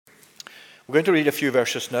We're going to read a few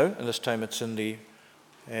verses now, and this time it's in the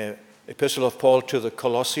Epistle of Paul to the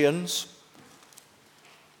Colossians.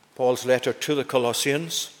 Paul's letter to the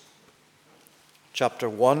Colossians, chapter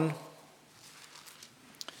 1.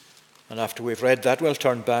 And after we've read that, we'll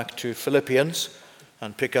turn back to Philippians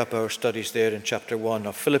and pick up our studies there in chapter 1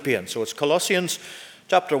 of Philippians. So it's Colossians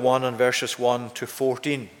chapter 1 and verses 1 to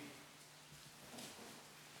 14.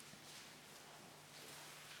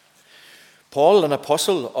 Paul, an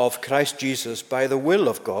apostle of Christ Jesus, by the will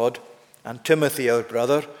of God, and Timothy, our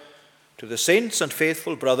brother, to the saints and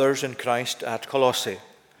faithful brothers in Christ at Colossae,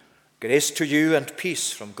 grace to you and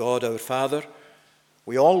peace from God our Father.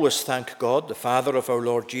 We always thank God, the Father of our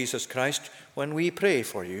Lord Jesus Christ, when we pray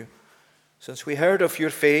for you, since we heard of your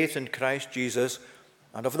faith in Christ Jesus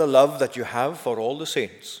and of the love that you have for all the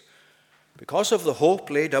saints, because of the hope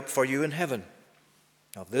laid up for you in heaven.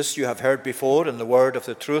 Of this you have heard before in the word of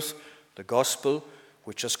the truth, the gospel,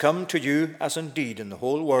 which has come to you, as indeed in the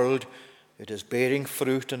whole world it is bearing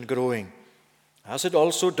fruit and growing, as it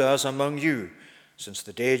also does among you, since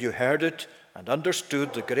the day you heard it and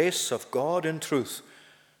understood the grace of God in truth,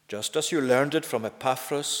 just as you learned it from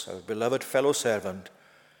Epaphras, our beloved fellow servant.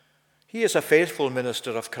 He is a faithful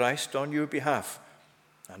minister of Christ on your behalf,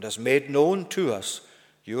 and has made known to us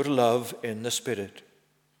your love in the Spirit.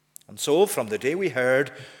 And so, from the day we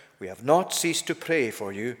heard, we have not ceased to pray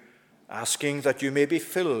for you, asking that you may be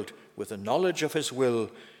filled with the knowledge of his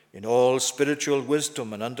will in all spiritual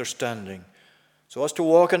wisdom and understanding, so as to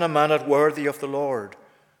walk in a manner worthy of the Lord,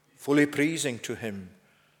 fully pleasing to him,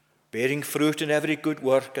 bearing fruit in every good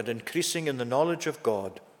work and increasing in the knowledge of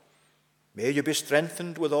God. May you be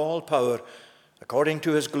strengthened with all power according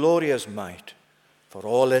to his glorious might, for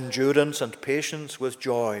all endurance and patience with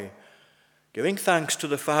joy, giving thanks to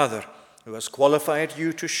the Father, who has qualified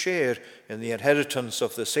you to share in the inheritance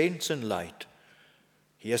of the saints in light.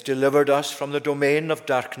 He has delivered us from the domain of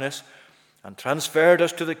darkness and transferred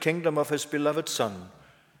us to the kingdom of his beloved Son,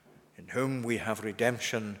 in whom we have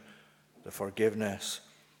redemption, the forgiveness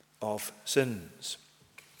of sins.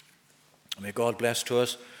 May God bless to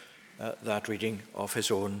us that reading of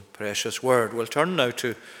his own precious word. We'll turn now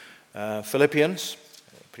to Philippians,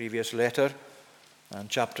 previous letter, and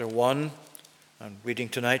chapter 1. I'm reading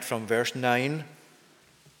tonight from verse 9.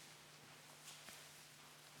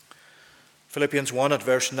 Philippians 1 at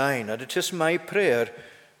verse 9. And it is my prayer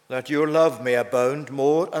that your love may abound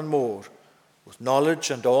more and more with knowledge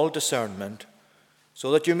and all discernment, so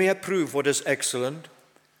that you may approve what is excellent,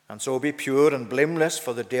 and so be pure and blameless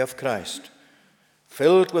for the day of Christ,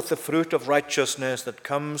 filled with the fruit of righteousness that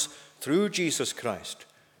comes through Jesus Christ,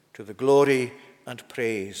 to the glory and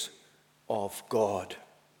praise of God.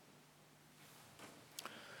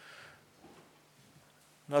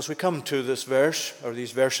 As we come to this verse, or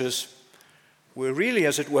these verses, we're really,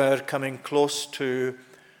 as it were, coming close to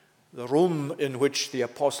the room in which the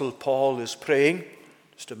Apostle Paul is praying.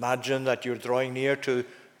 Just imagine that you're drawing near to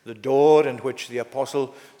the door in which the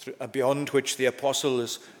Apostle, beyond which the Apostle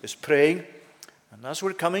is praying. And as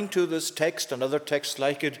we're coming to this text, another text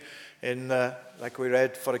like it, like we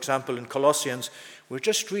read, for example, in Colossians, we're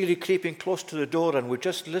just really creeping close to the door and we're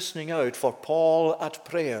just listening out for Paul at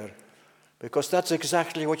prayer. Because that's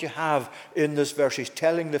exactly what you have in this verse. He's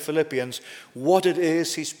telling the Philippians what it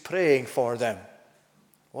is he's praying for them.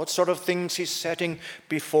 What sort of things he's setting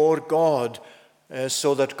before God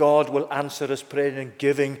so that God will answer his prayer and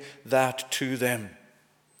giving that to them.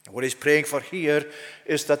 What he's praying for here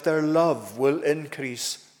is that their love will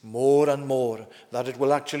increase more and more, that it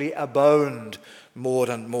will actually abound more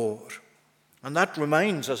and more. And that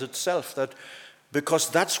reminds us itself that because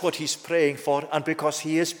that's what he's praying for, and because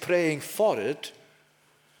he is praying for it,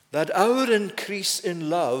 that our increase in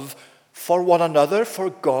love for one another, for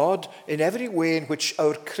God, in every way in which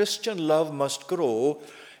our Christian love must grow,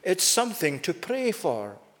 it's something to pray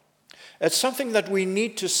for. It's something that we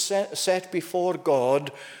need to set before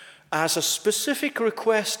God as a specific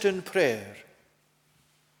request in prayer.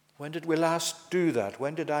 When did we last do that?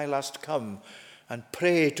 When did I last come and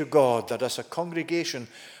pray to God that as a congregation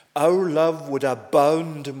our love would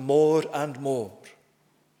abound more and more?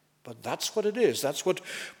 But that's what it is. That's what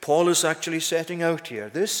Paul is actually setting out here.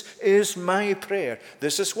 This is my prayer.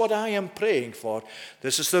 This is what I am praying for.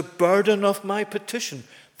 This is the burden of my petition,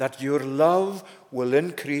 that your love will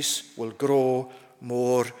increase, will grow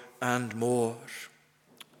more and more.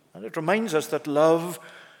 And it reminds us that love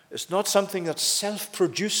is not something that's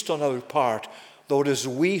self-produced on our part, though it is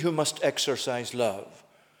we who must exercise love.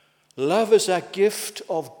 Love is a gift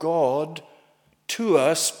of God to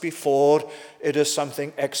us before it is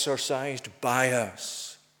something exercised by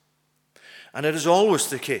us. And it is always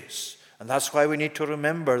the case, And that's why we need to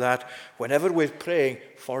remember that whenever we're praying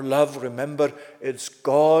for love, remember it's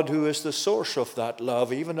God who is the source of that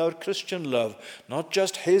love, even our Christian love. Not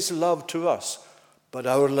just his love to us, but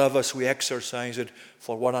our love as we exercise it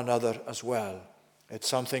for one another as well. It's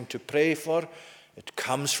something to pray for. It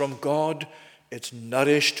comes from God. It's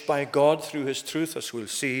nourished by God through his truth, as we'll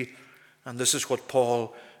see. And this is what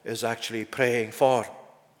Paul is actually praying for.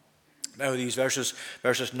 Now these verses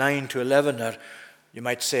 9 to 11 are, you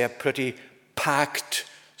might say, a pretty packed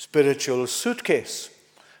spiritual suitcase.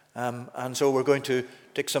 And so we're going to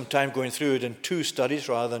take some time going through it in two studies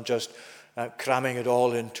rather than just cramming it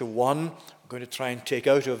all into one. We're going to try and take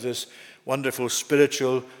out of this wonderful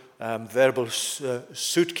spiritual verbal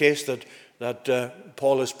suitcase that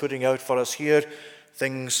Paul is putting out for us here,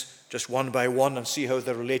 things just one by one, and see how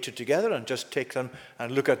they're related together, and just take them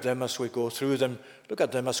and look at them as we go through them, look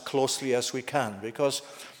at them as closely as we can. Because,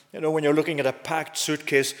 when you're looking at a packed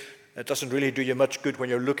suitcase, it doesn't really do you much good when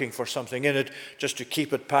you're looking for something in it, just to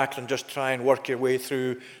keep it packed and just try and work your way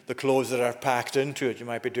through the clothes that are packed into it. You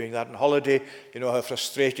might be doing that on holiday. You know how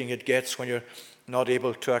frustrating it gets when you're not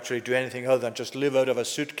able to actually do anything other than just live out of a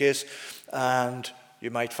suitcase, and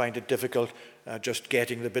you might find it difficult just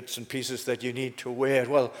getting the bits and pieces that you need to wear.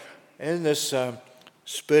 Well, in this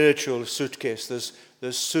spiritual suitcase,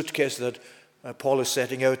 this suitcase that Paul is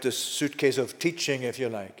setting out, this suitcase of teaching, if you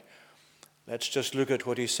like, let's just look at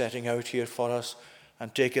what he's setting out here for us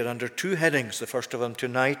and take it under two headings, the first of them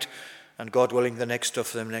tonight, and God willing, the next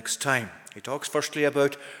of them next time. He talks firstly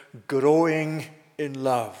about growing in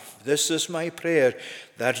love. This is my prayer,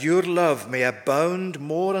 that your love may abound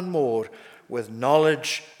more and more with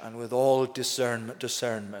knowledge and with all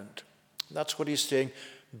discernment. That's what he's saying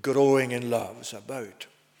growing in love is about.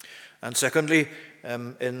 And secondly,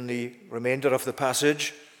 in the remainder of the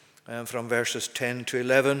passage, from verses 10 to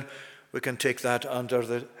 11, we can take that under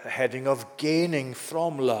the heading of gaining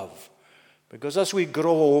from love. Because as we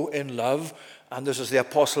grow in love, and this is the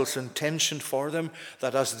apostles' intention for them,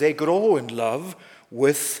 that as they grow in love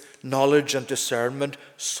with knowledge and discernment,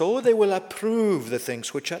 so they will approve the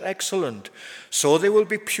things which are excellent. So they will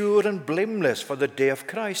be pure and blameless for the day of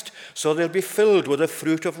Christ. So they'll be filled with the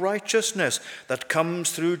fruit of righteousness that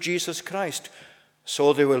comes through Jesus Christ.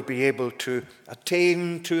 So they will be able to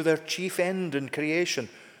attain to their chief end in creation,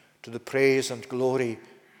 to the praise and glory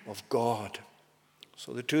of God.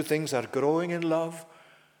 So the two things are growing in love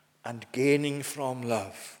and gaining from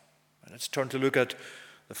love. And let's turn to look at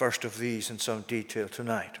the first of these in some detail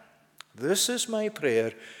tonight. This is my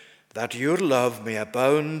prayer, that your love may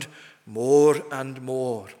abound more and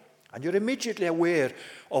more. And you're immediately aware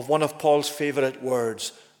of one of Paul's favorite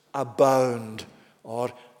words, abound,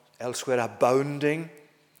 or elsewhere abounding.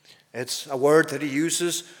 It's a word that he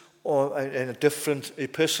uses in different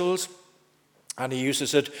epistles, and he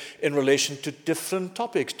uses it in relation to different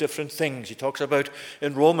topics, different things. He talks about,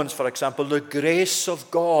 in Romans, for example, the grace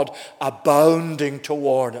of God abounding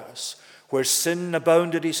toward us. Where sin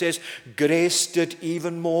abounded, he says, grace did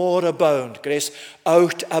even more abound. Grace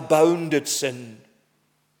out-abounded sin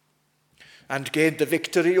and gained the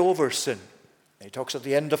victory over sin. He talks at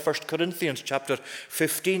the end of 1 Corinthians chapter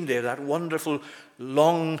 15 there, that wonderful,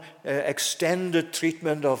 long, extended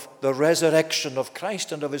treatment of the resurrection of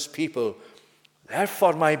Christ and of his people.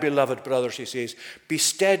 Therefore, my beloved brothers, he says, be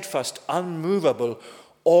steadfast, unmovable,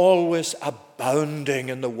 always abounding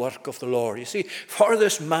in the work of the Lord. You see, for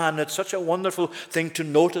this man, it's such a wonderful thing to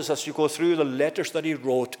notice as you go through the letters that he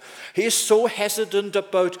wrote. He is so hesitant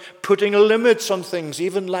about putting limits on things,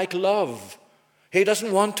 even like love. He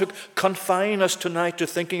doesn't want to confine us tonight to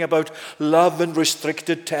thinking about love in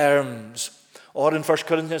restricted terms. Or in 1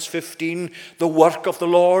 Corinthians 15, the work of the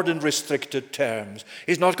Lord in restricted terms.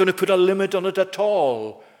 He's not going to put a limit on it at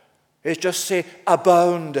all. He's just say,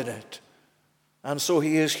 abound in it. And so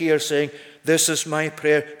he is here saying, this is my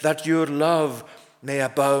prayer, that your love may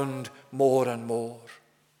abound more and more.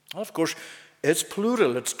 And of course, it's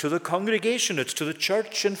plural. It's to the congregation. It's to the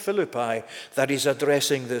church in Philippi that he's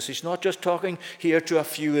addressing this. He's not just talking here to a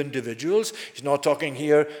few individuals. He's not talking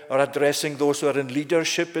here or addressing those who are in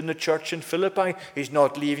leadership in the church in Philippi. He's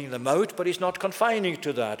not leaving them out, but he's not confining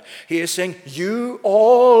to that. He is saying, you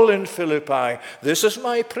all in Philippi, this is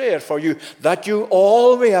my prayer for you, that you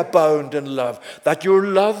all may abound in love, that your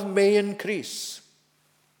love may increase.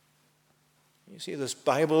 You see, this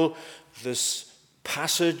Bible, this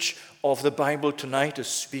passage of the Bible tonight is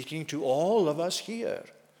speaking to all of us here.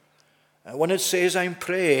 When it says, I'm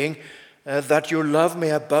praying that your love may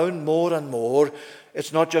abound more and more,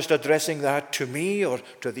 it's not just addressing that to me or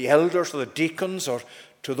to the elders or the deacons or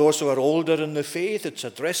to those who are older in the faith. It's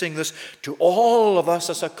addressing this to all of us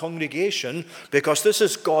as a congregation, because this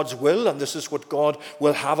is God's will and this is what God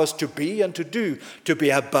will have us to be and to do, to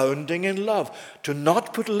be abounding in love, to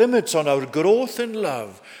not put limits on our growth in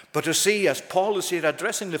love, but to see, as Paul is here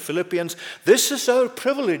addressing the Philippians, this is our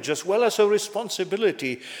privilege as well as our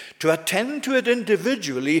responsibility to attend to it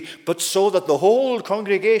individually, but so that the whole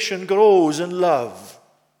congregation grows in love.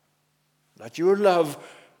 That your love,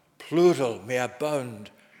 plural, may abound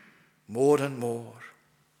more and more.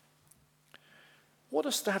 What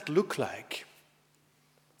does that look like?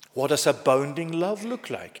 What does abounding love look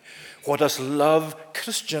like? What does love,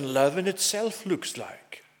 Christian love in itself, looks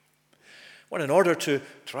like? Well, in order to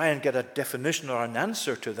try and get a definition or an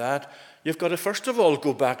answer to that, you've got to first of all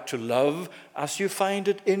go back to love as you find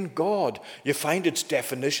it in God. You find its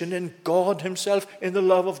definition in God himself, in the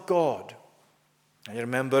love of God. And you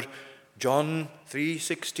remember John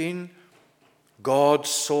 3:16, God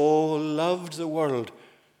so loved the world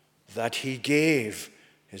that he gave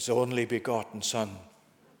his only begotten Son,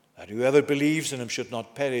 that whoever believes in him should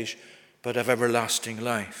not perish, but have everlasting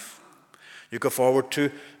life. You go forward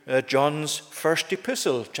to John's first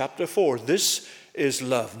epistle, chapter 4. This is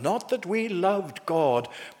love. Not that we loved God,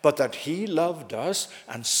 but that he loved us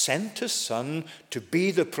and sent his Son to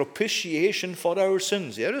be the propitiation for our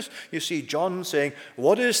sins. Here you see John saying,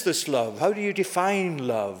 what is this love? How do you define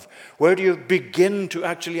love? Where do you begin to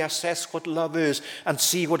actually assess what love is and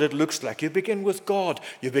see what it looks like? You begin with God.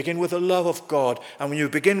 You begin with the love of God. And when you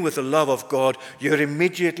begin with the love of God, you're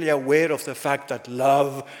immediately aware of the fact that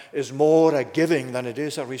love is more a giving than it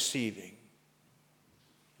is a receiving.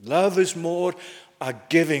 Love is more a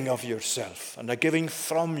giving of yourself and a giving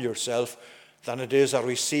from yourself than it is a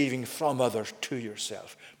receiving from others to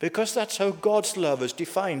yourself. Because that's how God's love is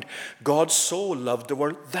defined. God so loved the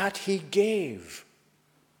world that he gave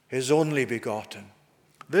his only begotten.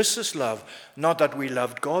 This is love. Not that we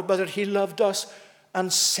loved God, but that he loved us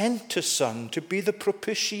and sent his Son to be the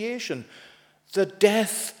propitiation. The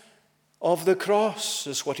death of the cross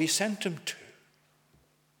is what he sent him to.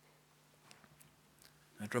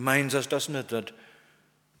 It reminds us, doesn't it, that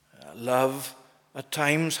love at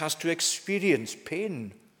times has to experience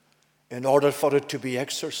pain in order for it to be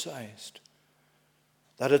exercised.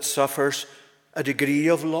 That it suffers a degree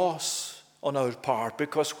of loss on our part,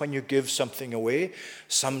 because when you give something away,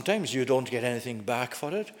 sometimes you don't get anything back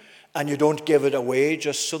for it, and you don't give it away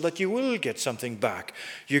just so that you will get something back.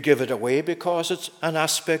 You give it away because it's an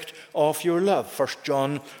aspect of your love. 1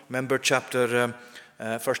 John, remember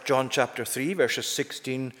 1 John chapter 3, verses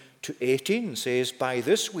 16 to 18 says, by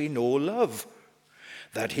this we know love,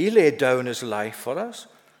 that he laid down his life for us,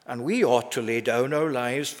 and we ought to lay down our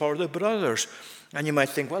lives for the brothers. And you might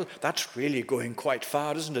think, well, that's really going quite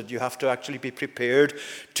far, isn't it? You have to actually be prepared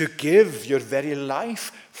to give your very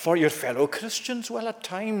life for your fellow Christians. Well, at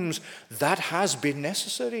times that has been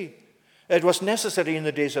necessary. It was necessary in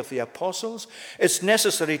the days of the apostles. It's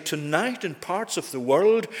necessary tonight in parts of the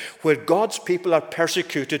world where God's people are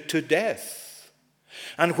persecuted to death.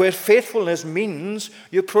 And where faithfulness means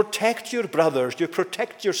you protect your brothers, you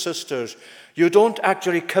protect your sisters. You don't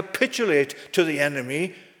actually capitulate to the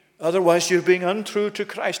enemy, otherwise you're being untrue to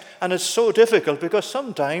Christ. And it's so difficult because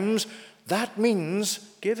sometimes that means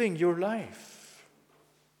giving your life.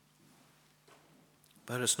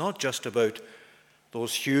 But it's not just about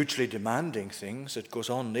those hugely demanding things. It goes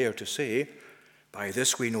on there to say, by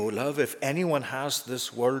this we know love, if anyone has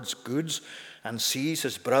this world's goods and sees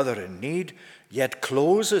his brother in need, yet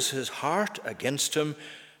closes his heart against him,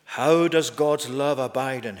 how does God's love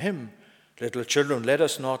abide in him? Little children, let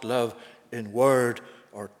us not love in word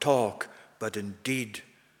or talk, but in deed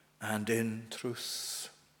and in truth.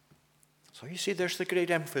 So you see, there's the great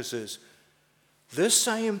emphasis. This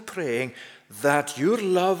I am praying, that your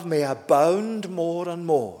love may abound more and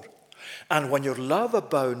more. And when your love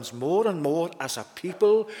abounds more and more as a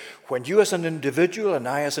people, when you as an individual and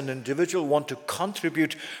I as an individual want to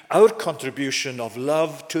contribute our contribution of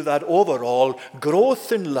love to that overall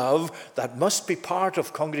growth in love that must be part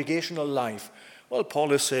of congregational life, well,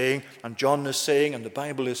 Paul is saying, and John is saying, and the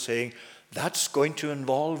Bible is saying, that's going to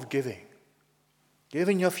involve giving.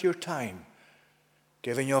 Giving of your time.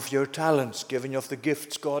 Giving of your talents, giving of the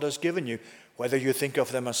gifts God has given you, whether you think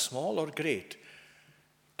of them as small or great.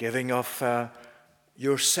 Giving of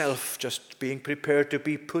yourself, just being prepared to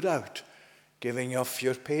be put out. Giving of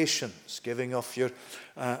your patience, giving of your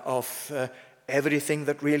everything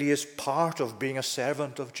that really is part of being a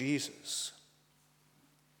servant of Jesus.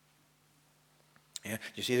 Yeah,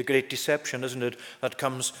 you see the great deception, isn't it, that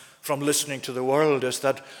comes from listening to the world, is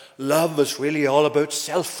that love is really all about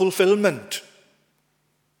self-fulfillment.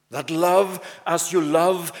 That love as you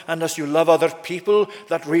love and as you love other people,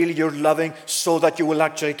 that really you're loving so that you will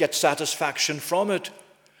actually get satisfaction from it,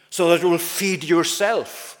 so that it will feed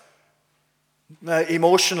yourself,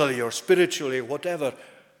 emotionally or spiritually, whatever.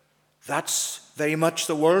 That's very much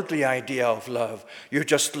the worldly idea of love. You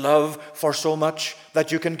just love for so much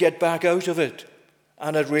that you can get back out of it.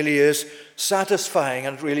 And it really is satisfying,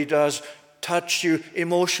 and it really does touch you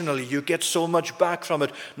emotionally. You get so much back from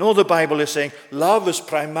it. No, the Bible is saying love is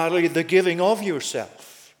primarily the giving of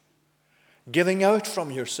yourself, giving out from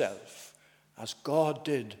yourself, as God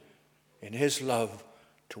did in his love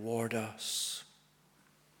toward us.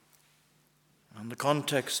 And the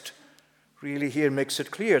context really here makes it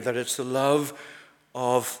clear that it's the love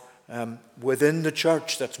of within the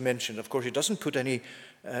church that's mentioned. Of course, he doesn't put any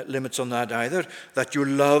limits on that either, that your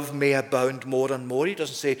love may abound more and more. He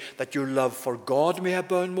doesn't say that your love for God may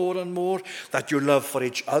abound more and more, that your love for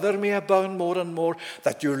each other may abound more and more,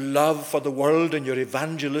 that your love for the world and your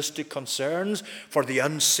evangelistic concerns for the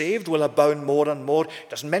unsaved will abound more and more. He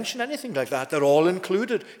doesn't mention anything like that. They're all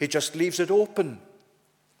included. He just leaves it open.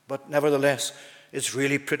 But nevertheless, it's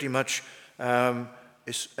really pretty much,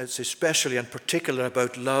 it's especially and particular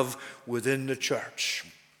about love within the church.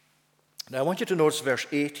 Now, I want you to notice verse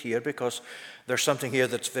 8 here, because there's something here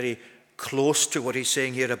that's very close to what he's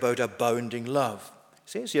saying here about abounding love.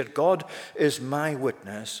 He says here, God is my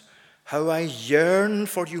witness, how I yearn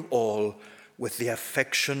for you all with the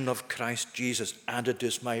affection of Christ Jesus, and it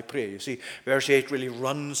is my prayer. You see, verse 8 really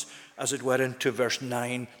runs, as it were, into verse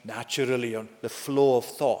 9 naturally on the flow of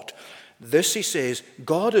thought. This, he says,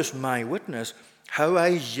 God is my witness, how I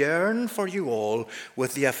yearn for you all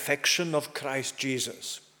with the affection of Christ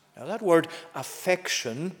Jesus. Now, that word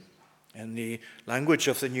affection in the language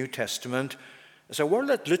of the New Testament is a word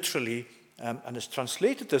that literally, and is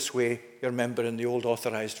translated this way, you remember in the Old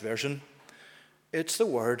Authorized Version, it's the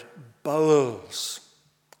word bowels.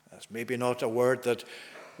 That's maybe not a word that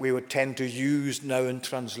we would tend to use now in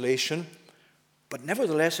translation, but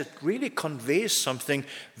nevertheless, it really conveys something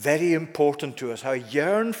very important to us. How I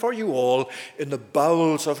yearn for you all in the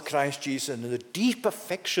bowels of Christ Jesus and in the deep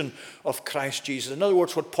affection of Christ Jesus. In other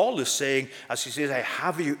words, what Paul is saying, as he says, I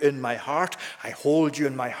have you in my heart, I hold you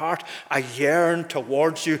in my heart, I yearn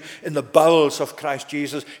towards you in the bowels of Christ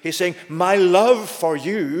Jesus. He's saying, my love for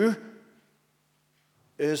you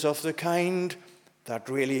is of the kind that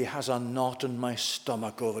really has a knot in my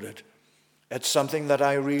stomach over it. It's something that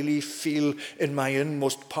I really feel in my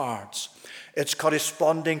inmost parts. It's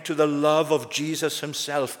corresponding to the love of Jesus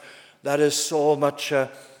himself that is so much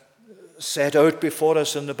set out before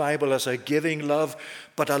us in the Bible as a giving love,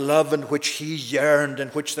 but a love in which he yearned, in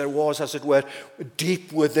which there was, as it were,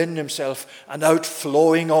 deep within himself, an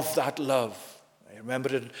outflowing of that love. I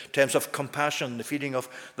remember it in terms of compassion, the feeding of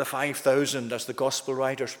the 5,000, as the gospel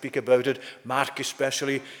writers speak about it, Mark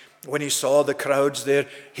especially. When he saw the crowds there,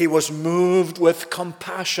 he was moved with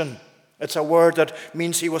compassion. It's a word that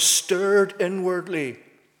means he was stirred inwardly.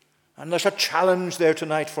 And there's a challenge there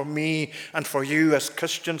tonight for me and for you as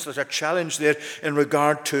Christians. There's a challenge there in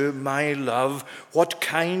regard to my love. What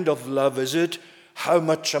kind of love is it? How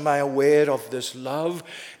much am I aware of this love?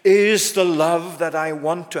 Is the love that I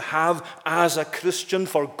want to have as a Christian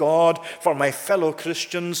for God, for my fellow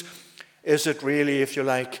Christians, is it really, if you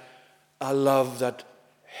like, a love that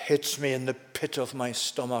hits me in the pit of my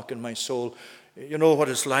stomach and my soul? You know what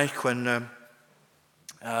it's like when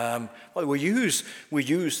we use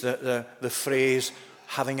the phrase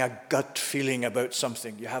having a gut feeling about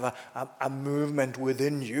something. You have a movement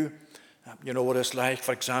within you. You know what it's like,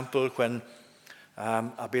 for example, when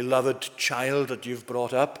a beloved child that you've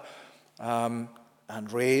brought up and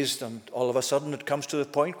raised, and all of a sudden it comes to the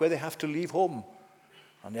point where they have to leave home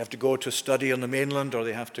and they have to go to study on the mainland, or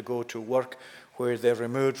they have to go to work where they're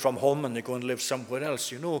removed from home and they go and live somewhere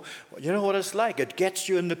else. You know what it's like. It gets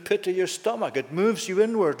you in the pit of your stomach. It moves you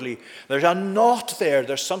inwardly. There's a knot there.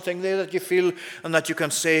 There's something there that you feel and that you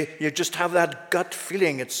can say, you just have that gut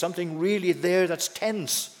feeling. It's something really there that's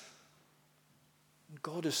tense. And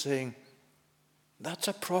God is saying, that's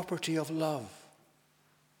a property of love.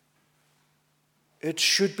 It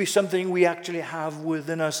should be something we actually have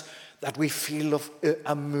within us that we feel of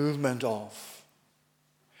a movement of.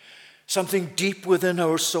 Something deep within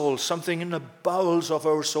our soul, something in the bowels of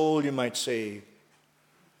our soul, you might say.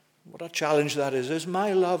 What a challenge that is. Is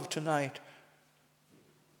my love tonight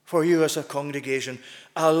for you as a congregation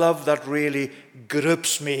a love that really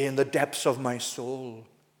grips me in the depths of my soul?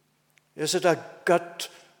 Is it a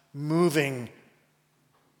gut-moving,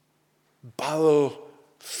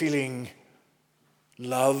 bowel-feeling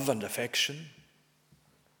love and affection?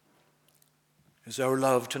 Is our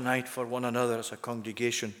love tonight for one another as a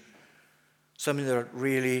congregation something that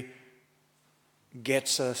really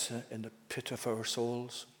gets us in the pit of our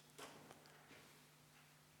souls?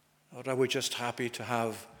 Or are we just happy to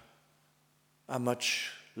have a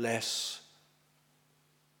much less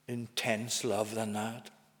intense love than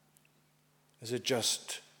that? Is it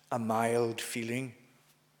just a mild feeling?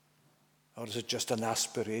 Or is it just an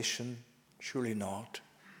aspiration? Surely not.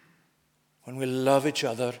 When we love each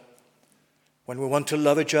other, when we want to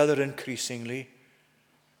love each other increasingly,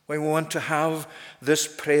 when we want to have this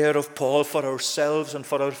prayer of Paul for ourselves and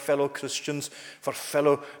for our fellow Christians, for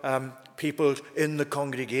fellow people in the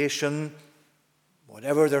congregation,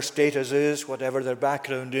 whatever their status is, whatever their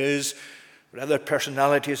background is, whatever their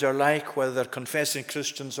personalities are like, whether they're confessing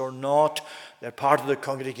Christians or not, they're part of the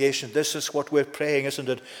congregation. This is what we're praying, isn't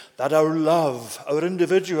it? That our love, our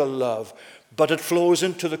individual love, but it flows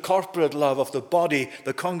into the corporate love of the body,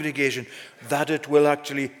 the congregation, that it will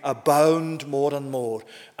actually abound more and more.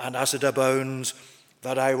 And as it abounds,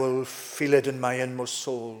 that I will feel it in my inmost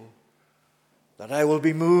soul, that I will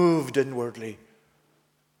be moved inwardly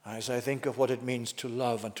as I think of what it means to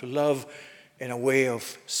love, and to love in a way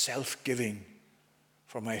of self-giving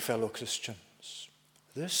for my fellow Christians.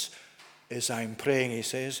 This is, I'm praying, he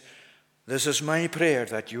says, this is my prayer,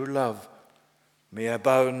 that your love may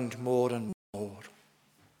abound more and more.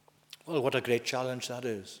 Well, what a great challenge that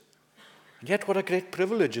is. And yet what a great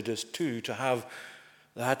privilege it is too, to have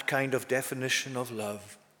that kind of definition of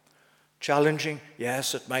love. Challenging,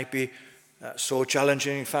 yes, it might be so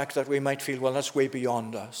challenging, in fact, that we might feel, well, that's way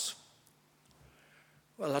beyond us.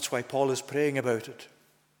 Well, that's why Paul is praying about it.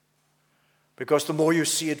 Because the more you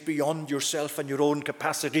see it beyond yourself and your own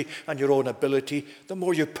capacity and your own ability, the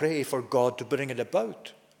more you pray for God to bring it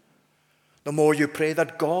about. The more you pray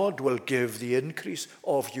that God will give the increase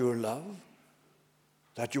of your love,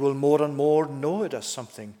 that you will more and more know it as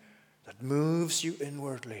something that moves you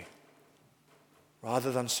inwardly,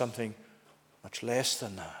 rather than something much less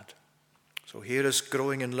than that. So here is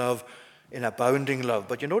growing in love, in abounding love.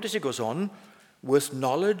 But you notice he goes on, with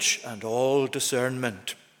knowledge and all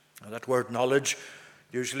discernment. Now that word knowledge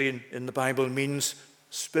usually in the Bible means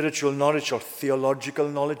spiritual knowledge or theological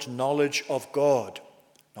knowledge, knowledge of God,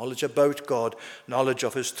 knowledge about God, knowledge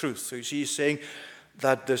of his truth. So you see he's saying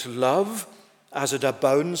that this love, as it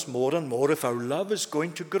abounds more and more, if our love is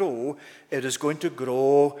going to grow, it is going to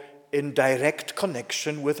grow in direct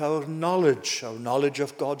connection with our knowledge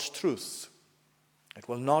of God's truth. It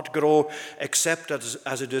will not grow except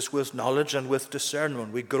as it is with knowledge and with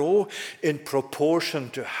discernment. We grow in proportion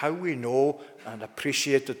to how we know and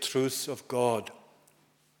appreciate the truth of God.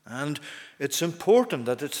 And it's important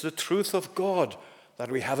that it's the truth of God that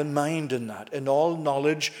we have in mind in that. In all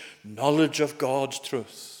knowledge of God's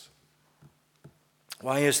truth.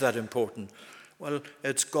 Why is that important? Well,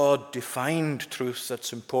 it's God-defined truth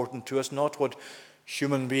that's important to us, not what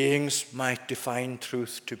human beings might define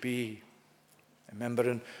truth to be. Remember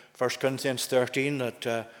in 1 Corinthians 13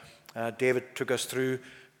 that David took us through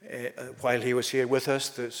while he was here with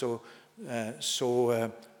us,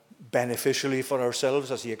 so beneficially for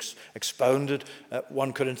ourselves as he expounded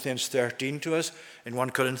 1 Corinthians 13 to us. In 1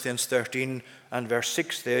 Corinthians 13 and verse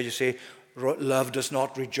 6 there you say, love does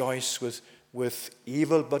not rejoice with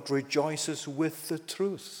evil, but rejoices with the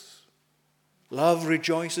truth. Love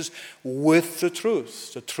rejoices with the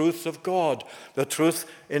truth of God, the truth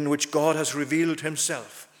in which God has revealed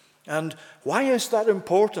himself. And why is that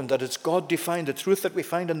important, that it's God-defined, the truth that we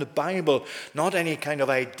find in the Bible, not any kind of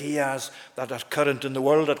ideas that are current in the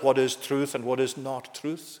world at what is truth and what is not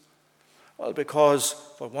truth? Well, because,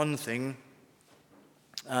 for one thing,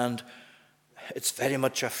 and it's very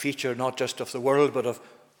much a feature not just of the world, but of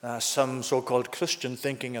some so-called Christian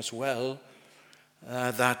thinking as well,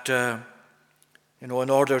 that in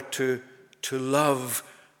order to love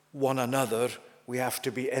one another, we have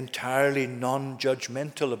to be entirely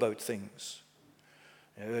non-judgmental about things.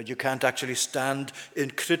 You can't actually stand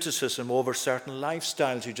in criticism over certain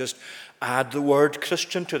lifestyles. You just add the word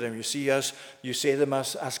Christian to them. You say them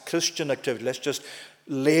as Christian activity. Let's just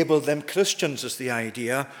label them Christians is the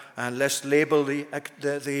idea, and let's label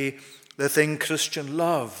the thing Christian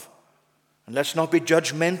love. And let's not be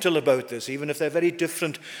judgmental about this, even if they're very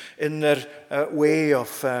different in their way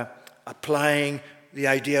of applying the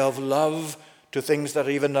idea of love to things that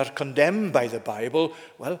even are condemned by the Bible.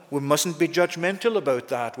 Well, we mustn't be judgmental about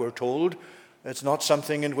that, we're told. It's not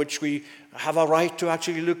something in which we have a right to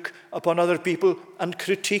actually look upon other people and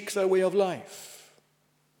critique their way of life.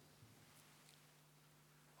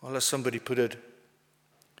 Well, as somebody put it,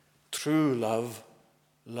 true love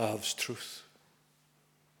loves truth.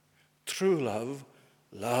 True love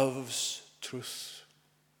loves truth.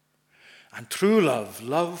 And true love,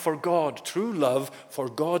 love for God, true love for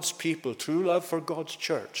God's people, true love for God's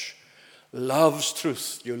church, loves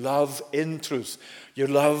truth. You love in truth. You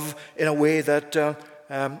love in a way that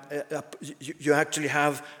you actually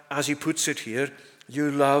have, as he puts it here, you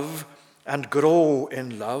love and grow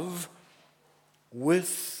in love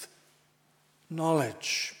with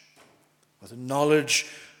knowledge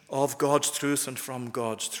of God's truth and from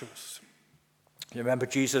God's truth. You remember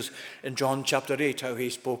Jesus in John chapter 8, how he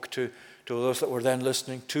spoke to those that were then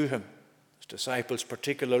listening to him, his disciples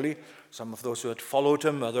particularly, some of those who had followed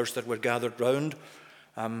him, others that were gathered round.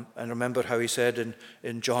 And remember how he said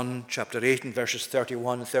in John chapter 8 and verses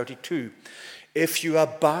 31 and 32, if you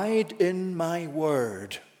abide in my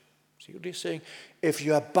word, see what he's saying? If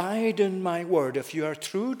you abide in my word, if you are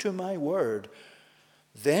true to my word,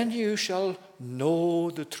 then you shall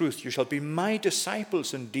know the truth. You shall be my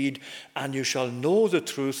disciples indeed, and you shall know the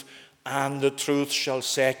truth, and the truth shall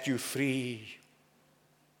set you free.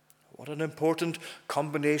 What an important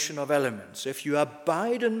combination of elements. If you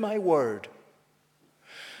abide in my word,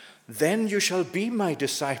 then you shall be my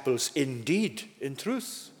disciples indeed, in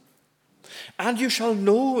truth. And you shall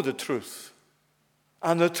know the truth,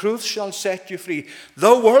 and the truth shall set you free.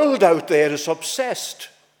 The world out there is obsessed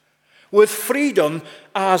with freedom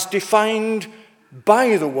as defined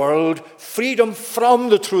by the world, freedom from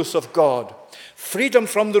the truth of God, freedom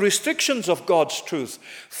from the restrictions of God's truth,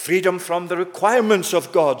 freedom from the requirements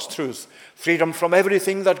of God's truth, freedom from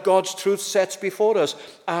everything that God's truth sets before us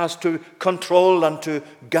as to control and to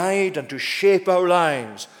guide and to shape our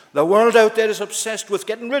lives. The world out there is obsessed with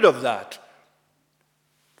getting rid of that.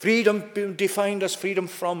 Freedom being defined as freedom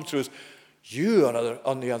from truth. You,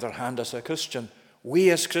 on the other hand, as a Christian, we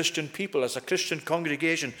as Christian people, as a Christian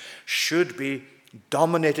congregation, should be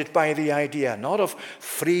dominated by the idea, not of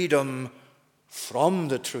freedom from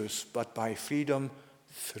the truth, but by freedom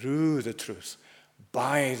through the truth,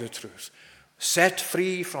 by the truth. Set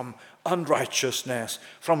free from unrighteousness,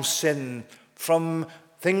 from sin, from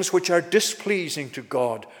things which are displeasing to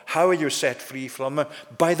God. How are you set free from it?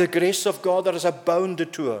 By the grace of God that is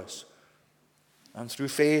abounded to us. And through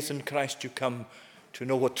faith in Christ you come to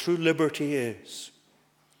know what true liberty is,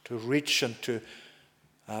 to reach and to,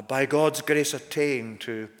 by God's grace, attain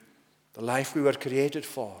to the life we were created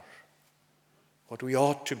for, what we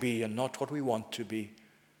ought to be and not what we want to be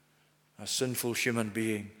as sinful human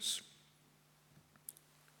beings.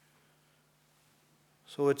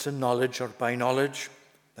 So it's in knowledge, or by knowledge,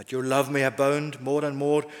 that your love may abound more and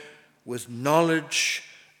more with knowledge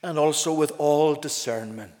and also with all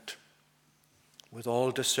discernment. With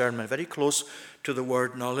all discernment. Very close to the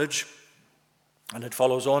word knowledge. And it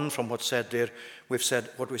follows on from what's said there. We've said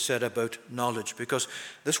what we said about knowledge. Because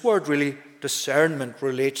this word really, discernment,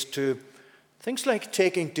 relates to things like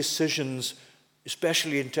taking decisions,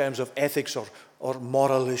 especially in terms of ethics or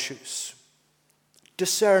moral issues.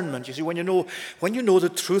 Discernment. You see, when you know the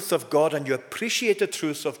truth of God and you appreciate the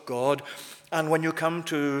truth of God, and when you come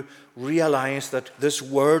to realize that this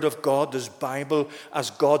word of God, this Bible, as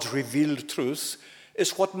God's revealed truth,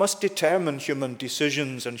 is what must determine human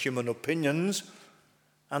decisions and human opinions,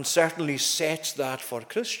 and certainly sets that for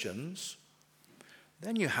Christians,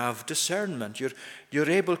 then you have discernment. You're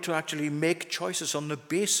able to actually make choices on the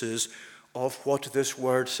basis of what this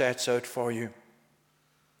word sets out for you.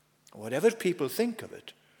 Whatever people think of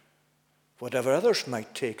it, whatever others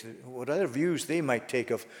might take, whatever views they might take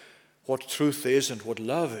of what truth is and what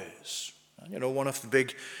love is. And, you know, one of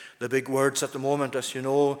the big words at the moment, as you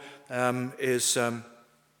know, is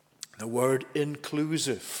the word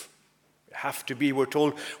inclusive. We're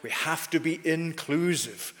told we have to be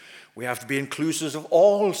inclusive. We have to be inclusive of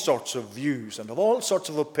all sorts of views and of all sorts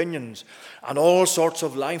of opinions and all sorts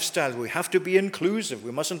of lifestyles. We have to be inclusive.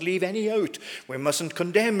 We mustn't leave any out. We mustn't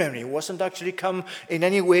condemn any. We mustn't actually come in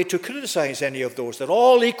any way to criticize any of those. They're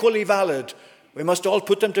all equally valid. We must all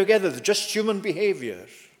put them together. They're just human behavior.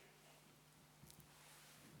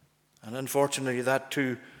 And unfortunately, that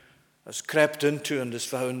too has crept into and is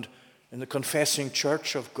found in the confessing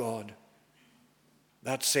church of God.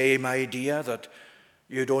 That same idea that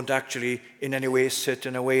you don't actually in any way sit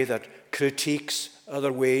in a way that critiques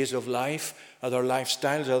other ways of life, other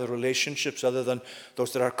lifestyles, other relationships other than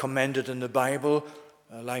those that are commended in the Bible,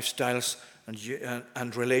 lifestyles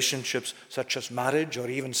and relationships such as marriage or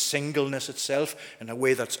even singleness itself in a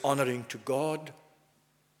way that's honoring to God.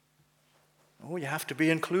 Oh, you have to be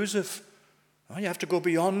inclusive. Oh, you have to go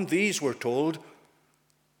beyond these, we're told.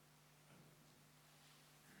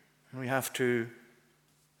 We have to,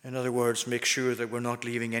 in other words, make sure that we're not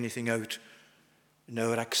leaving anything out in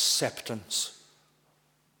our acceptance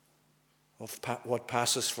of what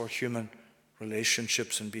passes for human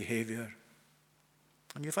relationships and behavior.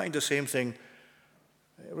 And you find the same thing,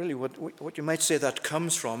 really what you might say that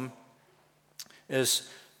comes from is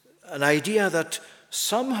an idea that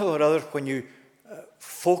somehow or other when you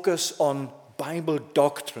focus on Bible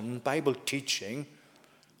doctrine, Bible teaching,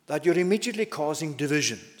 that you're immediately causing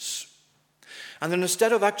divisions. And then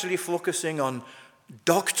instead of actually focusing on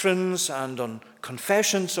doctrines and on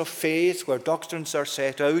confessions of faith where doctrines are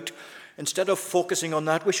set out, instead of focusing on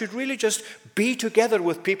that, we should really just be together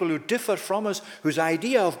with people who differ from us, whose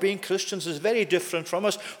idea of being Christians is very different from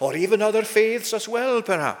us, or even other faiths as well,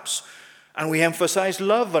 perhaps. And we emphasize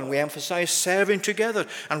love, and we emphasize serving together,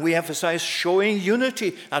 and we emphasize showing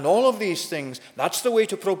unity, and all of these things. That's the way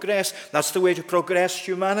to progress. That's the way to progress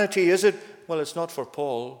humanity, is it? Well, it's not for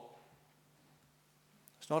Paul.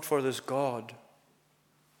 It's not for this God.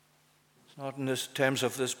 It's not in terms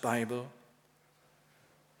of this Bible.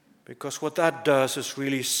 Because what that does is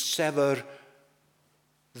really sever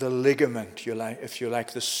the ligament, if you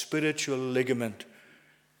like, the spiritual ligament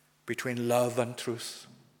between love and truth.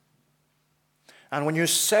 And when you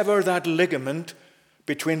sever that ligament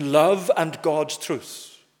between love and God's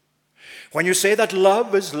truth, when you say that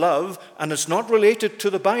love is love and it's not related to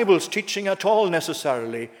the Bible's teaching at all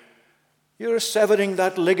necessarily, you're severing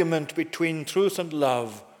that ligament between truth and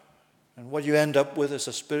love. And what you end up with is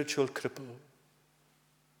a spiritual cripple.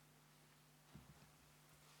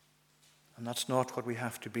 And that's not what we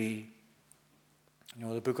have to be. You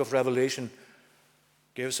know, the book of Revelation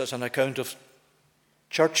gives us an account of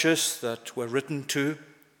churches that were written to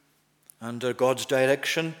under God's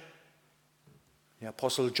direction. The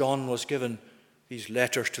Apostle John was given these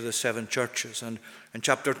letters to the 7 churches. And in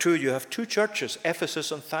chapter 2, you have 2 churches,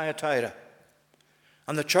 Ephesus and Thyatira.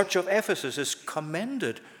 And the church of Ephesus is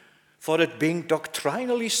commended for it being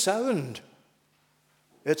doctrinally sound.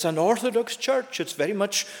 It's an orthodox church. It's very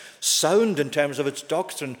much sound in terms of its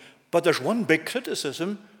doctrine. But there's one big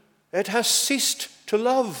criticism. It has ceased to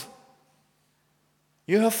love.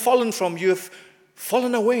 You have fallen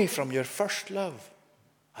away from your first love.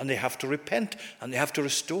 And they have to repent, and they have to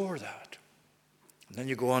restore that. And then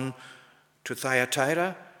you go on to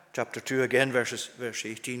Thyatira, chapter 2 again, verse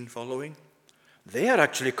 18 following. They are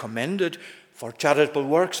actually commended for charitable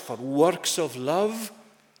works, for works of love.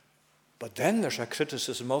 But then there's a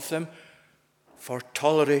criticism of them for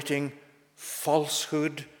tolerating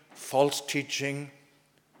falsehood, false teaching,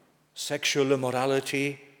 sexual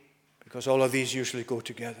immorality, because all of these usually go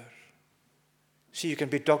together. See, you can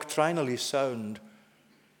be doctrinally sound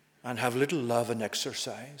and have little love and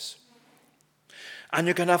exercise. And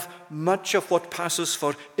you can have much of what passes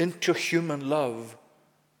for interhuman love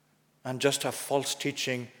and just have false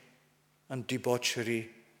teaching and debauchery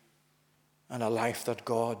and a life that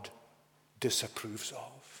God disapproves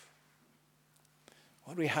of.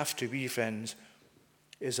 What we have to be, friends,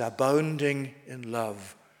 is abounding in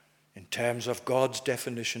love in terms of God's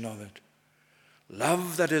definition of it.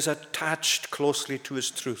 Love that is attached closely to his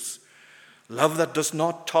truth. Love that does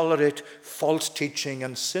not tolerate false teaching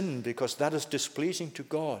and sin, because that is displeasing to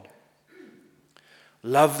God.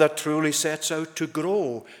 Love that truly sets out to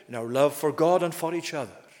grow in our love for God and for each other.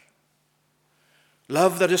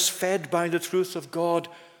 Love that is fed by the truth of God,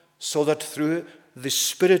 so that through the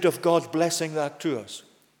Spirit of God blessing that to us,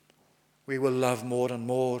 we will love more and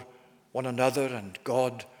more one another and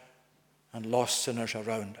God and lost sinners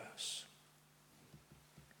around us.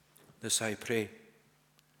 This I pray.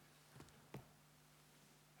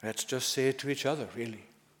 Let's just say it to each other, really.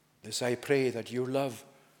 This I pray, that your love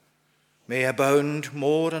may abound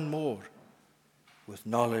more and more with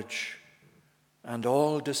knowledge and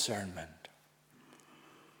all discernment.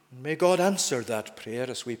 And may God answer that prayer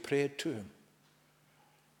as we pray it to him.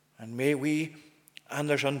 And may we, and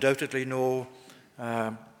there's undoubtedly no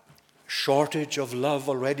shortage of love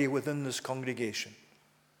already within this congregation.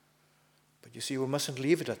 But you see, we mustn't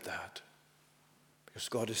leave it at that, because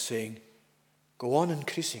God is saying, go on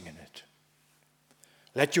increasing in it.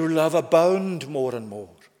 Let your love abound more and more.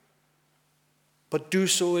 But do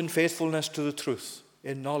so in faithfulness to the truth,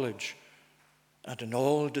 in knowledge, and in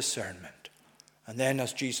all discernment. And then,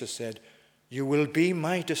 as Jesus said, you will be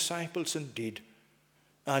my disciples indeed,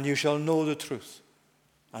 and you shall know the truth,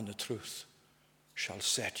 and the truth shall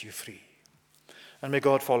set you free. And may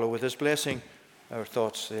God follow with his blessing our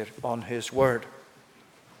thoughts there on his word.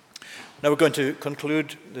 Now we're going to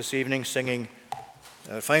conclude this evening singing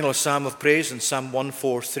our final psalm of praise in Psalm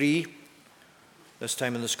 143, this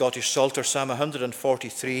time in the Scottish Psalter, Psalm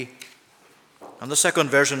 143, and the second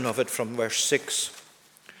version of it from verse 6.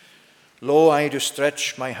 Lo, I do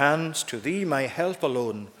stretch my hands to thee, my help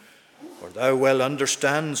alone, for thou well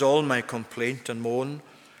understands all my complaint and moan.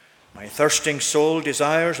 My thirsting soul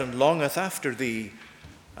desires and longeth after thee,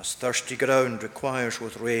 as thirsty ground requires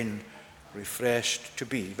with rain refreshed to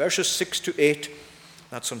be. Verses 6 to 8,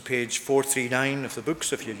 that's on page 439 of the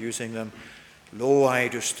books if you're using them. Lo, I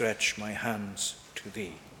do stretch my hands to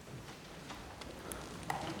thee.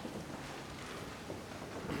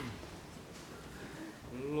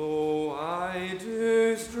 Lo, I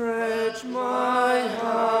do stretch my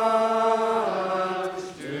hands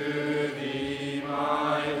to thee,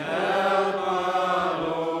 my help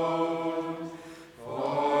alone,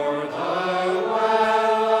 for thou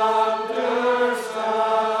well understands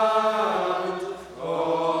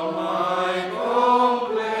all my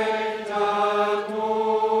complaint and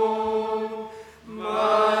moan,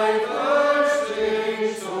 my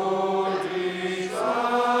thirsting soul desires,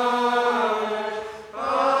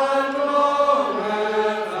 and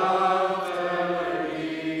longeth after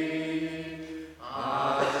thee,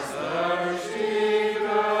 as thirsty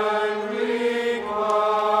ground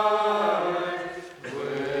requires,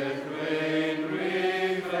 with rain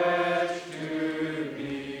refreshed to be.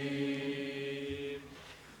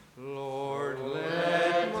 Lord,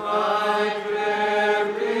 let my prayer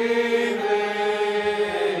prevail,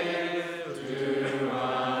 to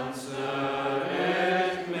answer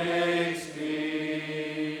it make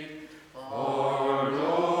speed. For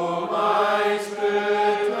though my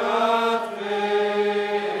spirit doth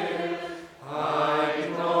fail, hide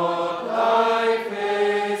not thy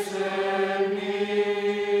face in me,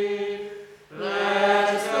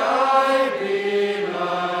 lest I be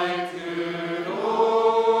like to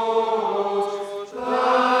those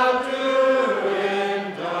that do in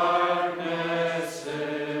darkness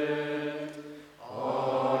sit,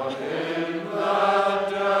 or him that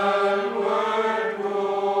downward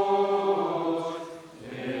goes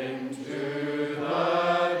into the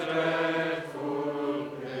dreadful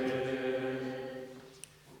pit.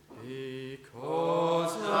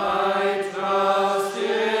 Because I trust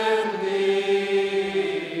in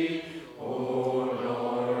thee, O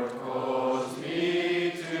Lord, cause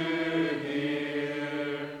me to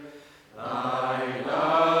hear thy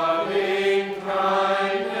loving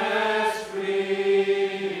kindness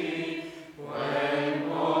free, when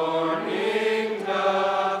morning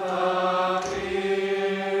doth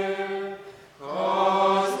appear.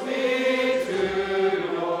 Cause me to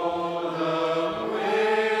know the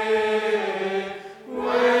way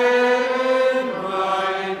wherein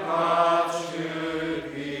my path should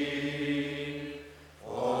be.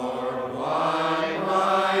 For while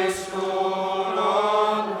my soul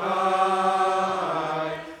on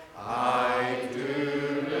high, I do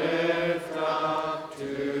lift up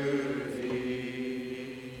to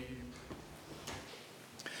thee.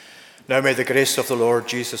 Now may the grace of the Lord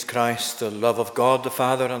Jesus Christ, the love of God the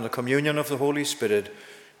Father, and the communion of the Holy Spirit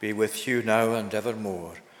be with you now and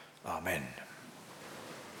evermore. Amen.